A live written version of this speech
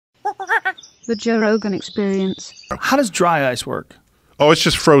The Joe Rogan Experience. How does dry ice work? Oh, it's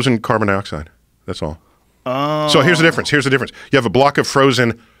just frozen carbon dioxide. That's all. Oh. So here's the difference. Here's the difference. You have a block of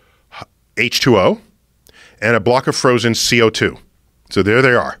frozen H2O and a block of frozen CO2. So there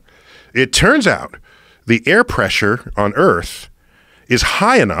they are. It turns out the air pressure on Earth is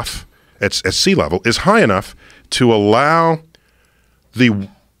high enough, at sea level, is high enough to allow the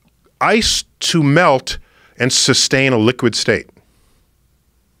ice to melt and sustain a liquid state.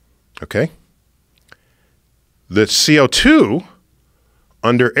 Okay? The CO2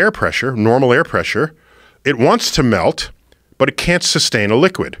 under air pressure, normal air pressure, it wants to melt, but it can't sustain a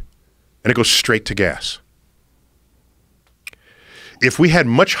liquid, and it goes straight to gas. If we had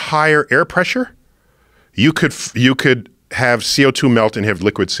much higher air pressure, you could have CO2 melt and have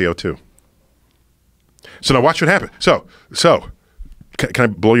liquid CO2. So now watch what happens. So can I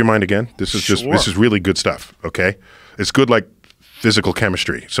blow your mind again? This is this is really good stuff, okay? It's good like physical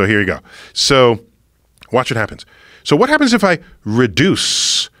chemistry. So here you go. So watch what happens. So what happens if I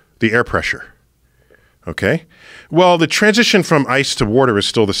reduce the air pressure? Okay? Well, the transition from ice to water is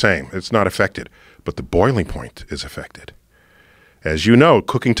still the same. It's not affected, but the boiling point is affected. As you know,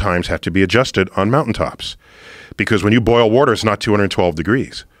 cooking times have to be adjusted on mountaintops because when you boil water, it's not 212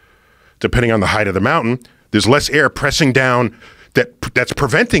 degrees. Depending on the height of the mountain, there's less air pressing down that's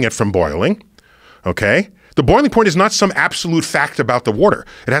preventing it from boiling, okay? The boiling point is not some absolute fact about the water.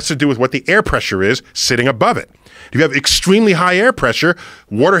 It has to do with what the air pressure is sitting above it. If you have extremely high air pressure,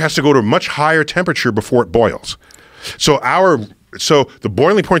 water has to go to a much higher temperature before it boils. So the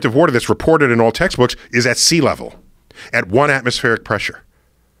boiling point of water that's reported in all textbooks is at sea level, at 1 atmospheric pressure.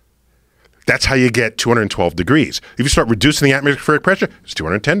 That's how you get 212 degrees. If you start reducing the atmospheric pressure, it's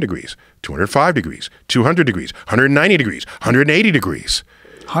 210 degrees, 205 degrees, 200 degrees, 190 degrees, 180 degrees.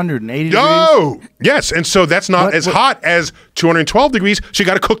 180 degrees? Oh, yes. And so that's not as hot as 212 degrees, so you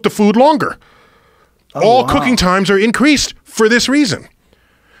got to cook the food longer. Oh, all wow. cooking times are increased for this reason.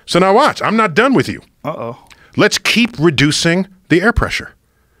 So now watch. I'm not done with you. Uh-oh. Let's keep reducing the air pressure.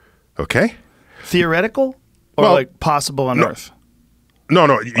 Okay? Theoretical or Well, like possible on Earth? No.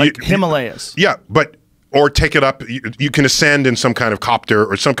 Like Himalayas? Yeah, or take it up. You can ascend in some kind of copter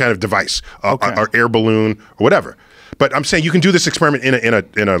or some kind of device, Okay. or air balloon or whatever. But I'm saying you can do this experiment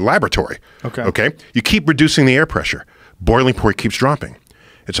in a laboratory. Okay. Okay? You keep reducing the air pressure. Boiling point keeps dropping.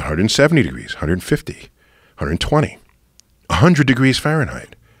 It's 170 degrees, 150, 120, 100 degrees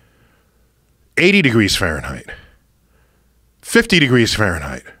Fahrenheit, 80 degrees Fahrenheit, 50 degrees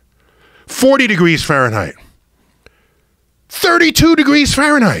Fahrenheit, 40 degrees Fahrenheit, 32 degrees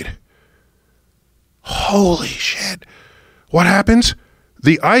Fahrenheit. Holy shit. What happens?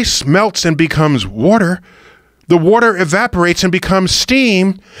 The ice melts and becomes water. The water evaporates and becomes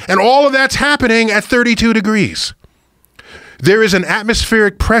steam. And all of that's happening at 32 degrees. There is an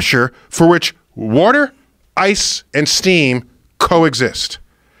atmospheric pressure for which water, ice, and steam coexist.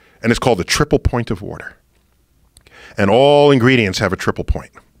 And it's called the triple point of water. And all ingredients have a triple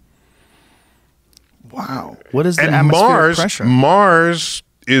point. Wow. What is the And atmospheric pressure? Mars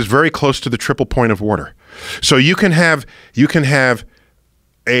is very close to the triple point of water. So you can have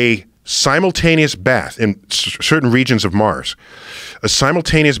a simultaneous bath in certain regions of Mars. A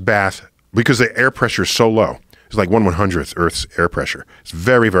simultaneous bath, because the air pressure is so low. It's like 1/100th Earth's air pressure. It's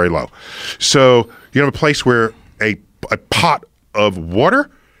very, very low. So you have a place where a pot of water,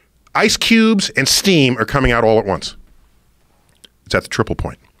 ice cubes, and steam are coming out all at once. It's at the triple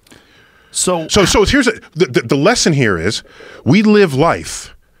point. So here's the lesson here is we live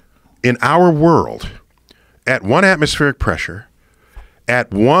life in our world at 1 atmospheric pressure,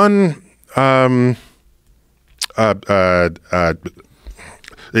 at 1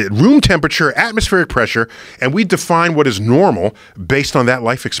 room temperature, atmospheric pressure, and we define what is normal based on that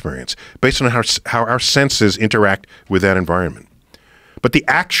life experience, based on how our senses interact with that environment. But the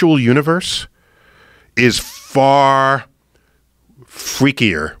actual universe is far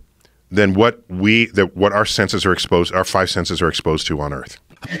freakier than what our senses are exposed, our 5 senses are exposed to on Earth.